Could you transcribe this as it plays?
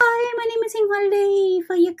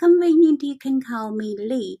whenever you're convenient, you can call me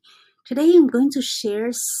Lee. Today I'm going to share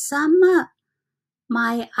some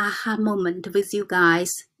my aha moment with you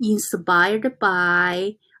guys, inspired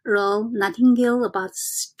by Earl Nightingale about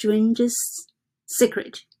Strangest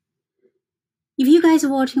Secret. If you guys are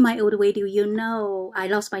watching my old video, you know I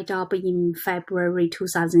lost my job in February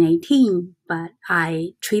 2018, but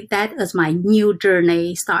I treat that as my new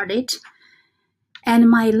journey started.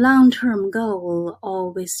 And my long-term goal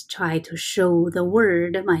always try to show the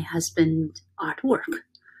world my husband artwork.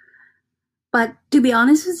 But to be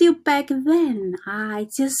honest with you, back then, I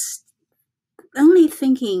just only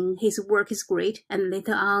thinking his work is great. And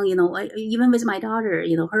later on, even with my daughter,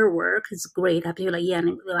 her work is great. I feel like, yeah,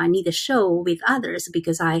 I need to show with others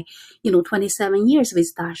because 27 years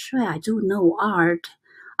with Da Shui, I do know art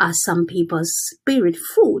are some people's spirit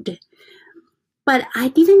food. But I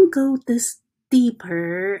didn't go this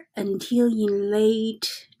deeper until in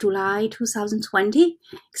late July 2020,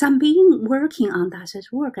 because I'm been working on that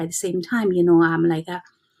work at the same time. I'm like,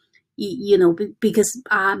 because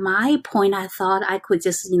my point, I thought I could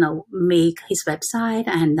just, make his website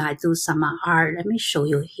and I do some art. Let me show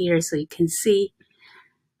you here so you can see.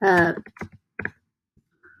 I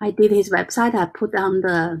did his website. I put on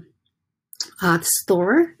the art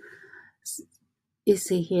store. You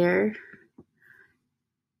see here.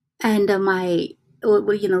 And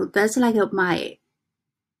that's like my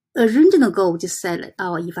original goal. Just said,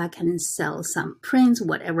 if I can sell some prints,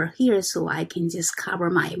 whatever here, so I can just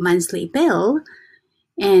cover my monthly bill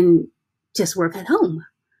and just work at home.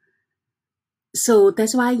 So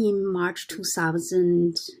that's why in March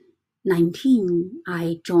 2019,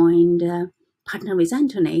 I joined Partner with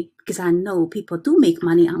Anthony, because I know people do make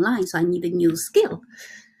money online, so I need a new skill.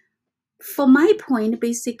 For my point,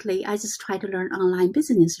 basically, I just try to learn online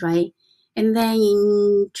business, right? And then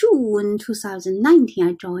in June 2019,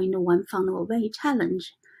 I joined the One Funnel Away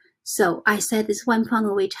Challenge. So I said this One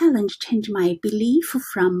Funnel Away Challenge changed my belief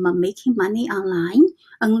from making money online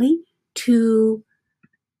only to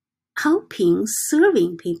helping,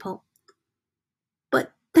 serving people.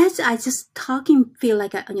 But that's, I just talking, feel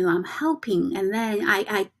like, I'm helping. And then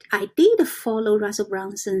I did follow Russell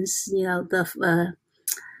Brunson's, the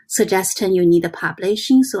suggestion you need a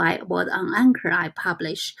publishing. So I was on Anchor, I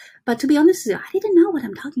publish. But to be honest with you, I didn't know what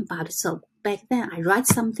I'm talking about. So back then I write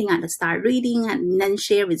something and I start reading and then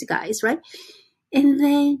share with you guys, right? And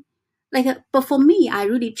then but for me, I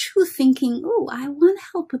really choose thinking, I want to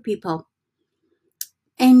help people.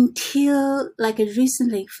 Until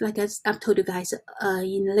recently, I've told you guys,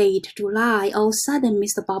 in late July, all of a sudden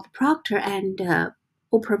Mr. Bob Proctor and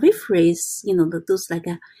Oprah Winfrey's, those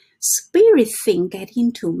spirit thing get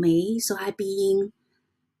into me. So I've been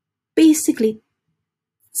basically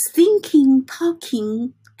thinking,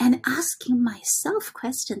 talking, and asking myself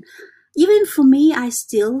questions. Even for me, I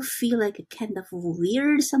still feel like kind of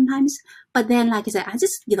weird sometimes. But then, like I said, I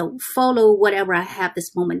just, follow whatever I have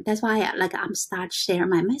this moment. That's why I'm start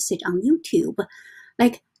sharing my message on YouTube.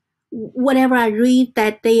 Like whatever I read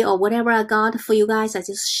that day or whatever I got for you guys, I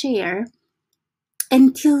just share.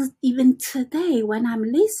 Until even today, when I'm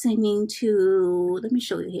listening to, let me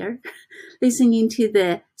show you here, listening to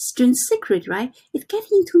the Strange Secret, right? It gets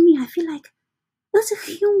into me. I feel like as a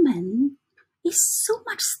human, it's so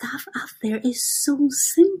much stuff out there. It's so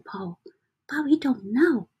simple, but we don't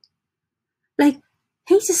know. Like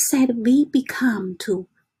he just said, we become to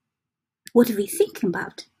what we think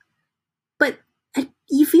about. But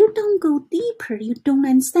if you don't go deeper, you don't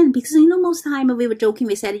understand. Because, most time we were joking,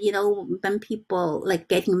 we said, when people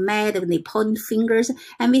getting mad, when they point fingers,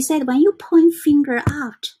 and we said, when you point finger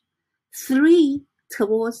out, 3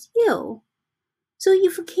 towards you. So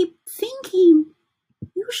if you keep thinking,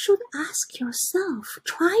 you should ask yourself,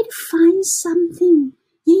 try to find something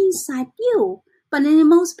inside you. But then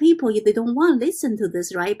most people, they don't want to listen to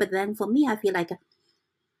this, right? But then for me, I feel like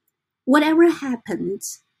whatever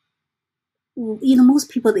happens, most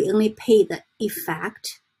people, they only pay the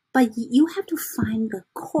effect, but you have to find the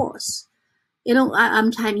cause.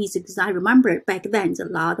 I'm Chinese because I remember back then, a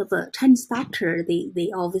lot of Chinese doctor,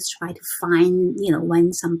 they always try to find,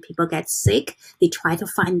 when some people get sick, they try to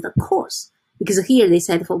find the cause. Because here they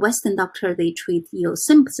said for Western doctor, they treat your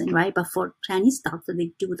symptom, right? But for Chinese doctor,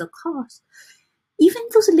 they do the cause. Even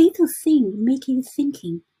those little things make you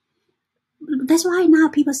thinking. That's why now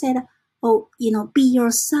people said, be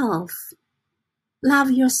yourself.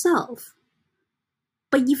 Love yourself.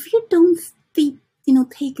 But if you don't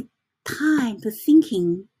take time to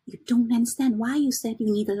thinking, you don't understand why you said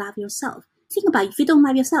you need to love yourself. Think about it. If you don't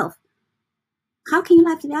love yourself, how can you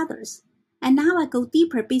love the others? And now I go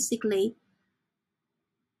deeper. Basically,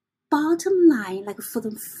 bottom line, like for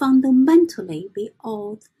the fundamentally, we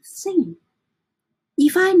all the same.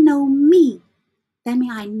 If I know me, that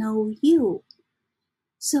means I know you.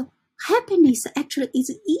 So happiness actually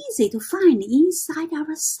is easy to find inside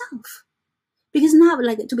ourselves. Because now,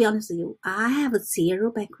 like, to be honest with you, I have a zero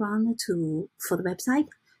background for the website.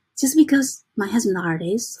 Just because my husband is an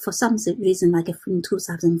artist, for some reason, like in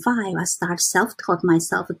 2005, I started self-taught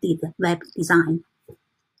myself did web design.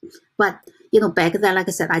 But, back then, like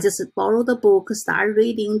I said, I just borrowed the book, started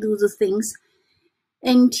reading, do the things.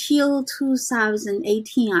 Until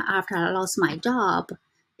 2018, after I lost my job,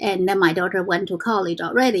 and then my daughter went to college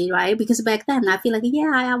already, right? Because back then I feel like,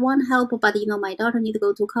 yeah, I want help, but my daughter need to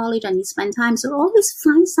go to college, I need to spend time. So I always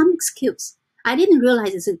find some excuse. I didn't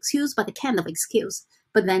realize it's an excuse, but a kind of excuse.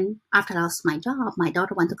 But then after I lost my job, my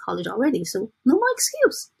daughter went to college already, so no more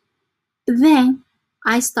excuse. Then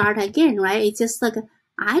I start again, right? It's just like,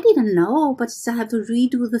 I didn't know, but I have to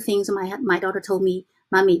redo the things my daughter told me.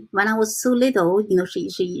 Mommy, when I was so little,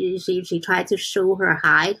 she tried to show her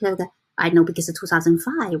height. I know because of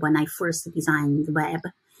 2005 when I first designed the web.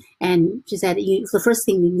 And she said, the first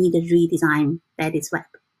thing you need to redesign that is web.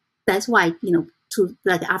 That's why,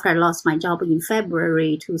 after I lost my job in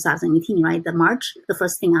February 2018, right, the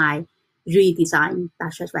first thing I redesigned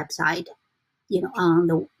Dasha's website, on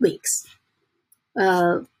the Wix.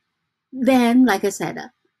 Then, like I said,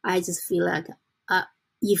 I just feel like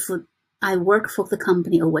if I work for the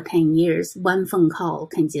company over 10 years, one phone call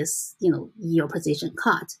can just, your position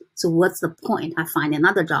cut. So what's the point? I find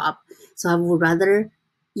another job. So I would rather,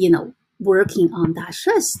 working on that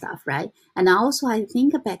stuff, right? And also I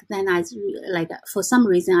think back then for some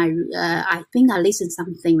reason I think I listened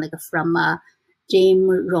something like from Jim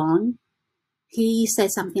Rohn. He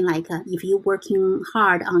said something like, if you're working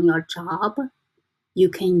hard on your job, you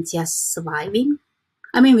can just surviving.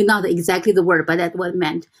 I mean, not exactly the word, but that's what it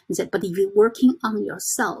meant. He said, but if you're working on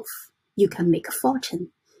yourself, you can make a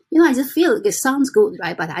fortune. I just feel like it sounds good,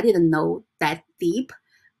 right? But I didn't know that deep.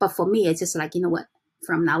 But for me, it's just like, what?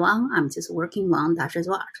 From now on, I'm just working on Dasha's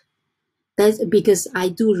art. That's because I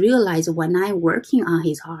do realize when I'm working on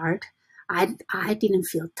his art, I didn't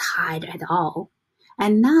feel tired at all.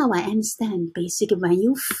 And now I understand basically when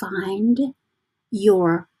you find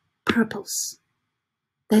your purpose,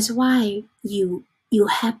 that's why you're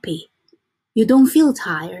happy. You don't feel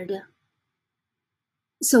tired.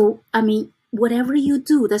 So, I mean, whatever you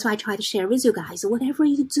do, that's why I try to share with you guys, whatever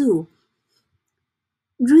you do,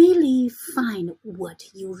 really find what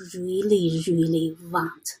you really, really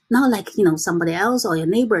want. Not like, somebody else or your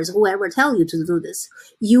neighbors, whoever tell you to do this.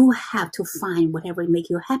 You have to find whatever make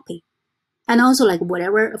you happy. And also like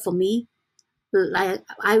whatever, for me, like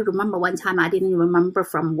I remember one time, I didn't remember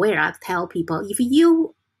from where I tell people, if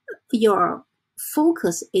your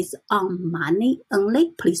focus is on money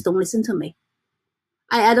only, please don't listen to me.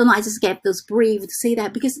 I don't know, I just get this brief to say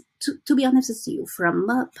that because to be honest with you, from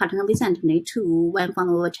partner with Anthony to One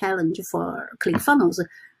Funnel Challenge for ClickFunnels,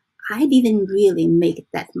 I didn't really make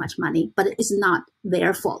that much money, but it's not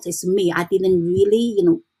their fault. It's me. I didn't really,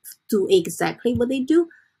 do exactly what they do,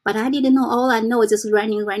 but I didn't know. All I know is just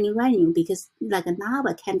running because like now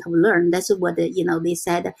I can't have learned. That's what, they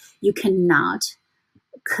said, you cannot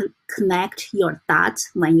connect your dots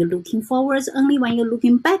when you're looking forwards, only when you're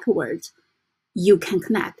looking backwards you can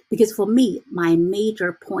connect. Because for me, my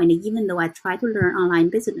major point, even though I try to learn online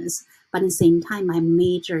business, but at the same time, my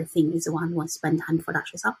major thing is I want to spend time for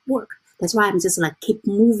Dasha's work. That's why I'm just like keep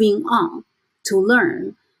moving on to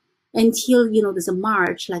learn until, there's a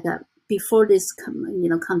March, like before this,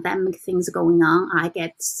 pandemic things going on, I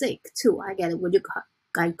get sick too. I get what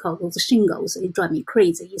I call those shingles. It drives me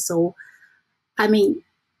crazy. So, I mean,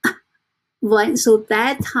 so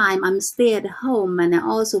that time I'm stay at home, and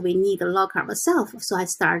also we need to lock ourselves. So I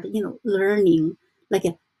started, learning, like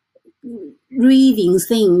reading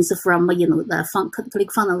things from, the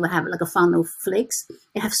ClickFunnels. We have like a funnel flicks.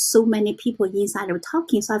 They have so many people inside of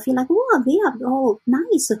talking. So I feel like, wow, they are all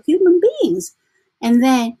nice human beings. And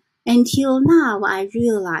then until now, I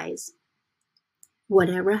realize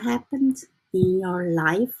whatever happens in your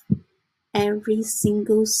life, every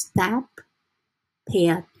single step, pay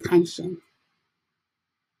attention.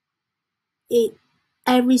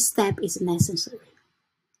 Every step is necessary.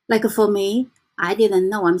 Like for me, I didn't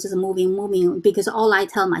know. I'm just moving because all I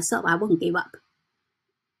tell myself, I won't give up.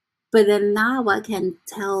 But then now I can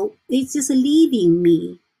tell it's just leading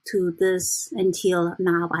me to this until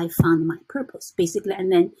now I found my purpose, basically.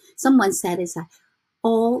 And then someone said it's like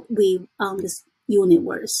all we on this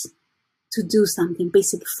universe to do something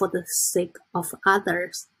basically for the sake of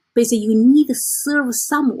others. Basically, you need to serve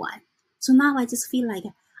someone. So now I just feel like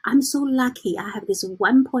I'm so lucky I have this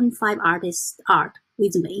 1.5 artist art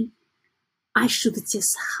with me. I should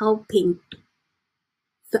just helping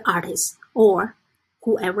the artist or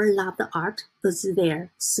whoever love the art is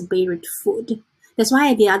their spirit food. That's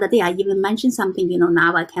why the other day I even mentioned something,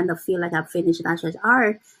 now I kind of feel like I've finished Dasha's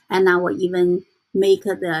art, and I will even make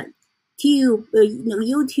the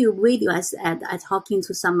YouTube video as talking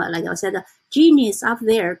to someone, like I said, genius up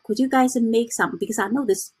there, could you guys make some, because I know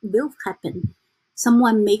this will happen.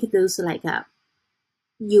 Someone make those like what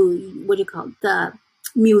do you call the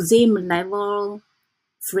museum level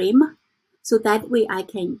frame, so that way I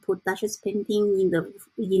can put Dasha's painting in the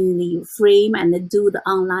frame and do the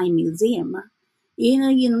online museum.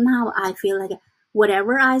 Now I feel like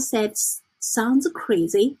whatever I said sounds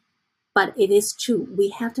crazy, but it is true. We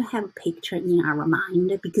have to have a picture in our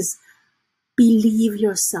mind, because believe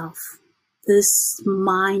yourself. This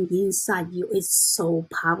mind inside you is so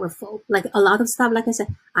powerful. Like a lot of stuff, like I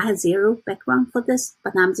said, I have zero background for this,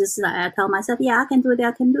 but I'm just I tell myself, yeah, I can do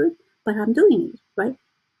it, but I'm doing it, right?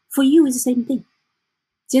 For you, it's the same thing.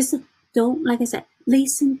 Just don't, like I said,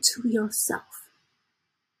 listen to yourself.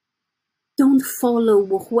 Don't follow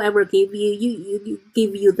whoever give you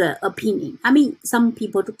give you the opinion. I mean, some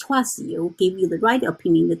people trust you, give you the right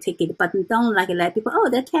opinion to take it, but don't like let people, oh,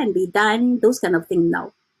 that can be done, those kind of things.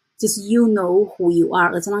 No, just know who you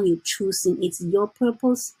are. As long as you're choosing, it's your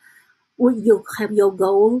purpose, or you have your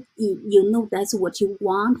goal, you know that's what you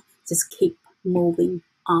want. Just keep moving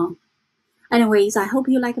on. Anyways, I hope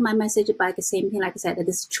you like my message, but the same thing, like I said, it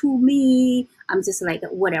is to me. I'm just like,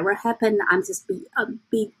 whatever happened, I'm just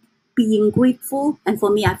being grateful. And for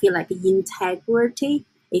me, I feel like integrity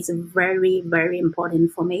is very, very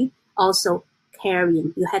important for me. Also,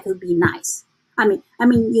 caring. You have to be nice. I mean,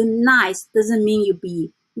 you're nice doesn't mean you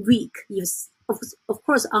be weak. Of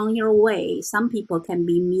course, on your way, some people can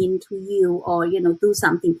be mean to you or, do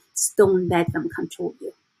something. Just don't let them control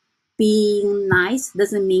you. Being nice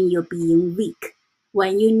doesn't mean you're being weak.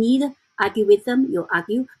 When you need to argue with them, you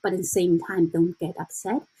argue, but at the same time, don't get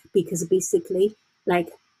upset, because basically, like,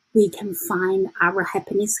 we can find our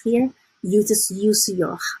happiness here. You just use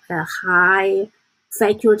your high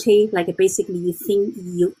faculty, like basically you think,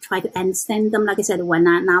 you try to understand them. Like I said,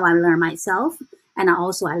 now I learn myself, and I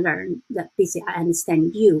learn that basically I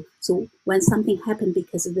understand you. So when something happened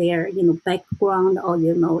because of their background, or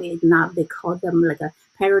now they call them like a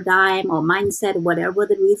paradigm or mindset, whatever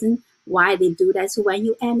the reason why they do that. So when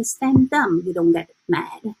you understand them, you don't get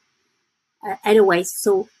mad. Anyways,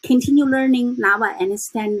 so continue learning. Now I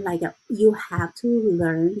understand, like you have to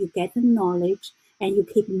learn, you get the knowledge, and you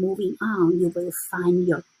keep moving on. You will find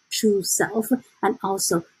your true self. And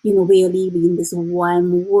also, we are living in this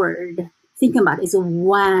one word. Think about it, it's a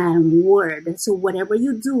one word. So whatever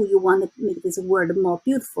you do, you want to make this word more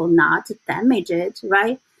beautiful, not damage it,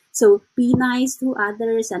 right? So be nice to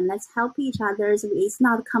others, and let's help each other. So it's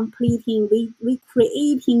not completing, we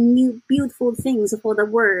creating new beautiful things for the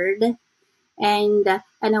world. And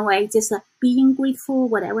anyway, just being grateful,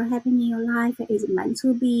 whatever happened in your life is meant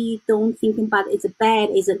to be. Don't think about it's bad,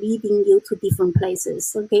 it's leading you to different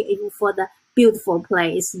places. Okay, even for the beautiful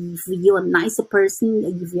place, if you're a nice person,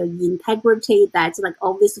 if you're integrity, that's like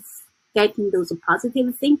always getting those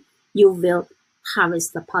positive things, you will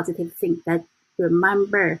harvest the positive thing. That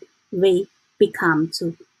remember, we become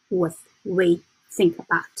to what we think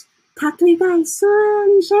about. Talk to you guys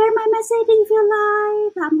soon. Share my message if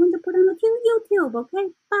you like. I'm going to put on YouTube. Okay,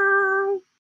 bye.